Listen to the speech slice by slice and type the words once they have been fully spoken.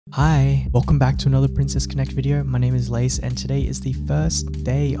Hi, welcome back to another Princess Connect video. My name is Lace and today is the first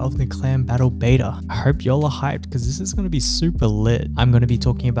day of the clan battle beta. I hope y'all are hyped because this is going to be super lit. I'm going to be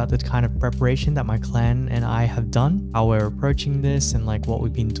talking about the kind of preparation that my clan and I have done, how we're approaching this, and like what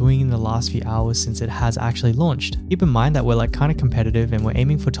we've been doing in the last few hours since it has actually launched. Keep in mind that we're like kind of competitive and we're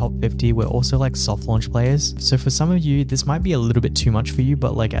aiming for top 50. We're also like soft launch players. So for some of you, this might be a little bit too much for you,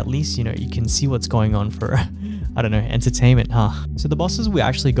 but like at least, you know, you can see what's going on for I don't know, entertainment, huh? So the bosses we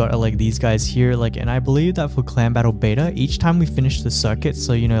actually got are like these guys here, like, and I believe that for clan battle beta, each time we finish the circuit,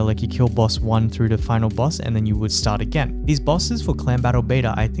 so you know, like you kill boss 1 through the final boss and then you would start again. These bosses for clan battle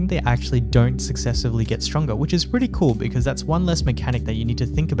beta, I think they actually don't successively get stronger, which is pretty cool because that's one less mechanic that you need to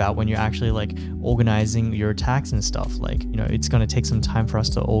think about when you're actually like organizing your attacks and stuff. Like, you know, it's gonna take some time for us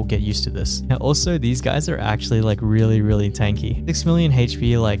to all get used to this. Now also, these guys are actually like really tanky. 6 million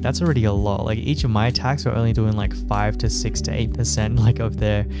HP, like that's already a lot. Like each of my attacks are only doing like 5 to 6 to 8% like of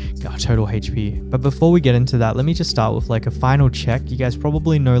their total HP. But before we get into that, let me just start with like a final check. You guys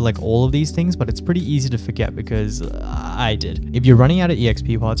probably know like all of these things, but it's pretty easy to forget because I did. If you're running out of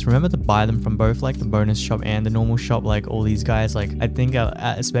EXP pots, remember to buy them from both like the bonus shop and the normal shop. Like all these guys, like I think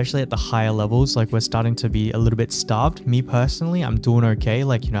especially at the higher levels, like we're starting to be a little bit starved. Me personally, I'm doing okay.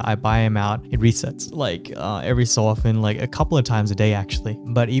 Like, you know, I buy them out, it resets like every so often, like a couple of times a day actually.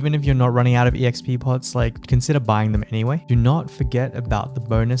 But even if you're not running out of EXP pots, like consider buying them anyway. Do not forget about the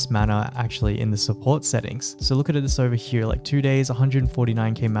bonus mana actually in the support settings. So look at this over here, like 2 days,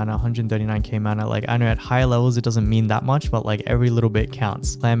 149k mana, 139k mana. Like I know at higher levels it doesn't mean that much, but like every little bit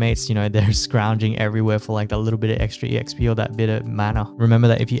counts. Clanmates, you know, they're scrounging everywhere for like that little bit of extra EXP or that bit of mana. Remember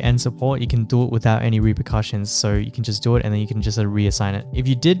that if you end support, you can do it without any repercussions. So you can just do it and then you can just reassign it. If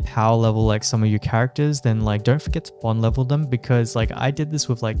you did power level like some of your characters, then like don't forget to bond level them, because like I did this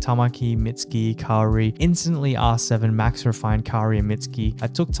with like Tamaki, Mitsuki, Kaori. Instantly R7 max refined Kaori and Mitsuki. I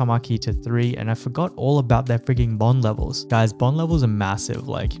took Tamaki to 3 and I forgot all about their freaking bond levels. Guys, bond levels are massive.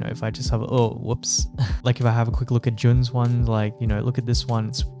 Like, you know, if I just have, oh, whoops. Like if I have a quick look at Jun's one, like, you know, look at this one,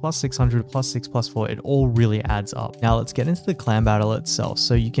 it's plus 600, plus 6, plus 4. It all really adds up. Now let's get into the clan battle itself.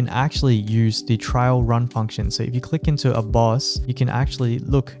 So you can actually use the trial run function. So if you click into a boss, you can actually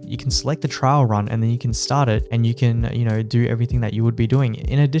look, you can select the trial run and then you can start it and you can, you know, do everything that you would be doing.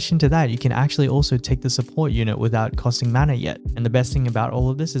 In addition to that, you can actually also take the support unit without costing mana yet. And the best thing about all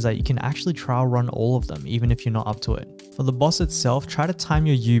of this is that you can actually trial run all of them, even if you're not up to it. For the boss itself, try to time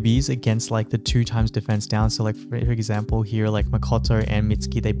your UBs against like the 2 times defense down. So like for example here, like Makoto and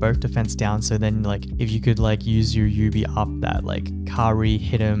Mitsuki, they both defense down. So then like if you could like use your UB up that, like Kaori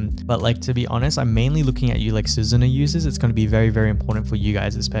hit him. But like to be honest, I'm mainly looking at you like Suzuna uses. It's going to be very important for you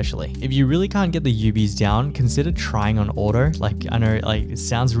guys especially. If you really can't get the UBs down, consider trying on auto. Like I know like it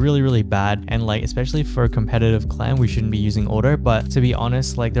sounds really bad, and like especially for a competitive clan we shouldn't be using auto, but to be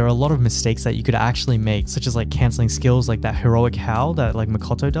honest, like there are a lot of mistakes that you could actually make, such as like canceling skills, like that heroic howl that like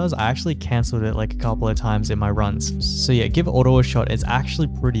Makoto does. I actually canceled it like a couple of times in my runs. So yeah, give auto a shot. It's actually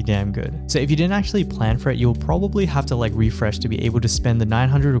pretty damn good. So if you didn't actually plan for it, you'll probably have to like refresh to be able to spend the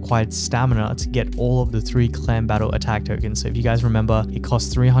 900 required stamina to get all of the 3 clan battle attack tokens. So if you guys remember, it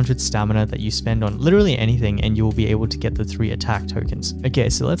costs 300 stamina that you spend on literally anything and you'll be able to get the 3 attack tokens. Okay,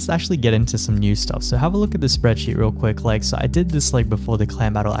 so let's actually get into some new stuff. So have a look at the spreadsheet real quick. Like, so I did this like before the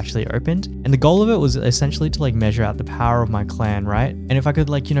clan battle actually opened, and the goal of it was essentially to like measure out the power of my clan, right? And if I could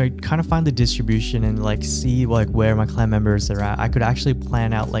like, you know, kind of find the distribution and like see like where my clan members are at, I could actually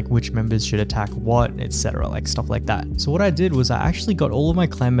plan out like which members should attack what, etc., like stuff like that. So what I did was I actually got all of my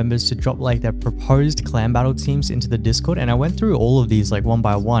clan members to drop like their proposed clan battle teams into the Discord, and I went through all of these like one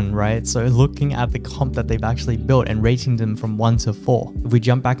by one, right? So looking at the comp that they've actually built and rating them from 1 to 4. If we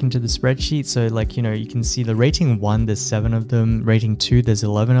jump back into the spreadsheet, so like, you know, you can see the rating 1, there's 7 of them, rating 2, there's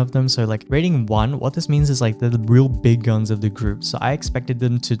 11 of them. So like rating 1, what this means is like they're the real big guns of the group. So I expected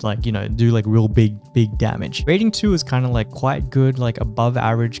them to like, you know, do like real big damage. Rating 2 is kind of like quite good, like above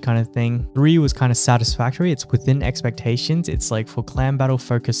average kind of thing. 3 was kind of satisfactory. It's within expectations. It's like for clan battle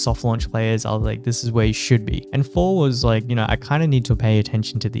focused soft launch players, I was like, this is where you should be. And 4 was like, you know, I kind of need to pay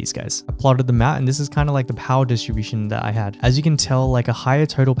attention to these guys. I plotted them out, and this is kind of like the power distribution that I had. As you can tell, like a higher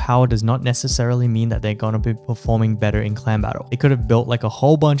total power does not necessarily mean that they're going to be performing better in clan battle. They could have built like a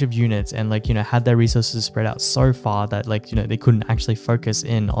whole bunch of units and like, you know, had their resources spread out so far that like, you know, they couldn't actually focus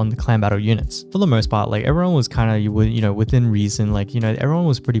in on the clan battle units. For the most part, like everyone was kind of, you know, within reason. Like, you know, everyone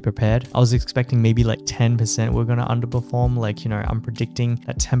was pretty prepared. I was expecting maybe like 10% were going to underperform. Like, you know, I'm predicting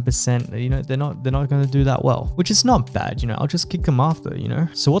that 10%, you know, they're not going to do that well, which is not bad. You know, I'll just kick them after, you know.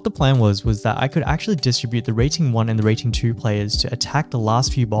 So what the plan was that I could actually distribute the rating 1 and the rating 2 players to attack the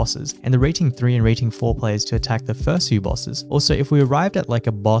last few bosses, and the rating 3 and rating 4 players to attack the first few bosses. Also, if we arrived at like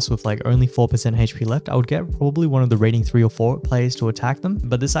a boss with like only 4% HP left, I would get probably one of the rating 3 or 4 players to attack them,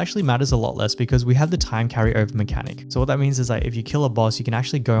 but this actually matters a lot less because we have the time carry over mechanic. So what that means is that if you kill a boss, you can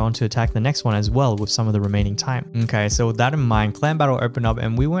actually go on to attack the next one as well with some of the remaining time. Okay, so with that in mind, clan battle opened up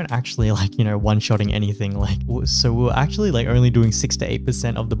and we weren't actually like, you know, one-shotting anything. Like, so we were actually like only doing 6 to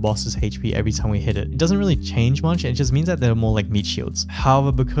 8% of the boss's HP every time we hit it. It doesn't really change much. It just means that they're more like meat shields.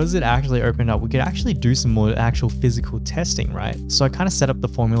 However, because it actually opened up, we could actually do some more actual physical testing, right? So I kind of set up the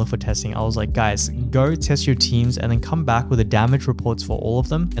formula for testing. I was like, guys, go test your teams and then come back with the damage reports for all of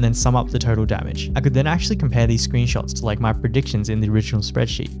them and then sum up the total damage. I could then actually compare these screenshots to like my predictions in the original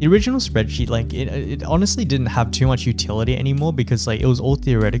spreadsheet. The original spreadsheet, like it honestly didn't have too much utility anymore because like it was all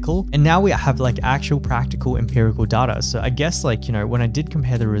theoretical, and now we have like actual practical empirical data. So I guess like, you know, when I did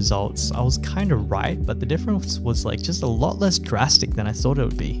compare the results, I was kind of right, but the difference was like just a lot less drastic than I thought it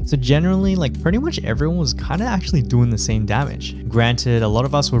would be. So generally, like pretty much everyone was kind of actually doing the same damage. Granted, a lot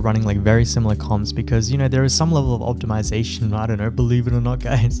of us were running like very similar comps because, you know, there is some level of optimization, I don't know, believe it or not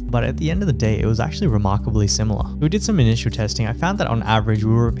guys, but at the end of the day, it was actually remarkably similar. We did some initial testing. I found that on average,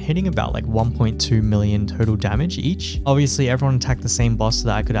 we were hitting about like 1.2 million total damage each. Obviously, everyone attacked the same boss so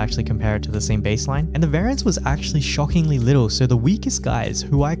that I could actually compare it to the same baseline, and the variance was actually shockingly little. So the weakest guys,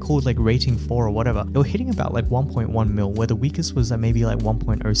 who I called like rating 4 or whatever, they were hitting about like 1.1 mil, where the weakest was at maybe like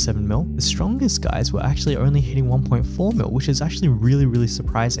 1.07 mil. The strongest guys were actually only hitting 1.4 mil, which is actually really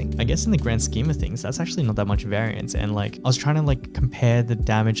surprising. I guess in the grand scheme of things, that's actually not that much variance. And like, I was trying to like compare the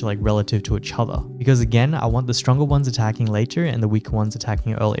damage like relative to each other, because again, I want the stronger ones attacking later and the weaker ones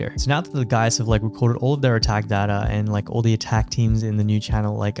attacking earlier. So now that the guys have like recorded all of their attack data and like all the attack teams in the new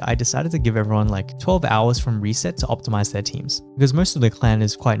channel, like I decided to give everyone like 12 hours from reset to optimize their teams, because most of the clan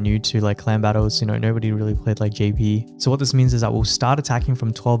is quite new to like clan battles. You know, nobody really played like JP. So what this means is that we'll start attacking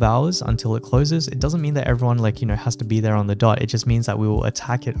from 12 hours until it closes. It doesn't mean that everyone like, you know, has to be there on the dot. It just means that we will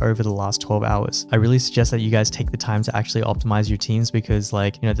attack it over the last 12 hours. I really suggest that you guys take the time to actually optimize your teams, because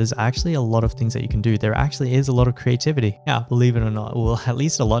like, you know, there's actually a lot of things that you can do. There actually is a lot of creativity. Yeah, believe it or not, well, at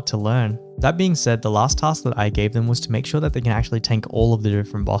least a lot to learn. That being said, the last task that I gave them was to make sure that they can actually tank all of the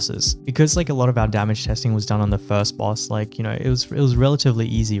different bosses, because like a lot of our damage testing was done on the first boss. Like, you know, it was relatively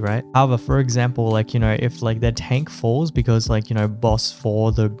easy, right? However, for example, like, you know, if like their tank falls because like, you know, boss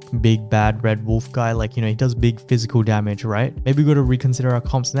 4, the big bad red wolf guy, like, you know, he does big physical damage, right? Maybe we got to reconsider our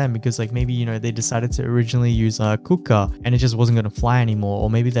comps then, because like maybe, you know, they decided to originally use Kuka and it just wasn't going to fly anymore. Or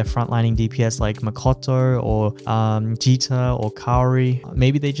maybe they're frontlining DPS like Makoto or Jita or Kaori.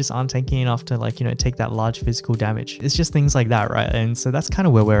 Maybe they just aren't tanking enough to like, you know, take that large physical damage. It's just things like that, right? And so that's kind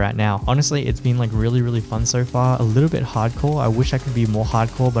of where we're at now. Honestly, it's been like really fun so far. A little bit hardcore. I wish I could be more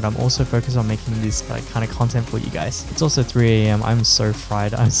hardcore, but I'm also focused on making this like kind of content for you guys. It's also 3 a.m. I'm so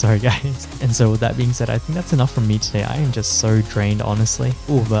fried. I'm sorry guys. And so with that being said, I think that's enough from me today. I am just so drained, honestly.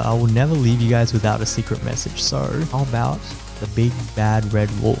 Oh, but I will never leave you guys without a secret message. So how about the big bad red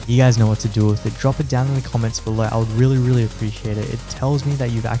wolf? You guys know what to do with it. Drop it down in the comments below. I would really appreciate it. It tells me that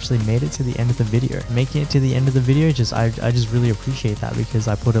you've actually made it to the end of the video. Making it to the end of the video, I just really appreciate that, because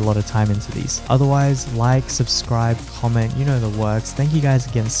I put a lot of time into these. Otherwise, like, subscribe, comment, you know the works. Thank you guys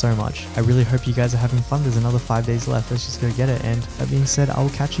again so much. I really hope you guys are having fun. There's another 5 days left. Let's just go get it. And that being said, I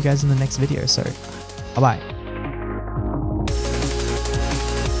will catch you guys in the next video. So bye bye.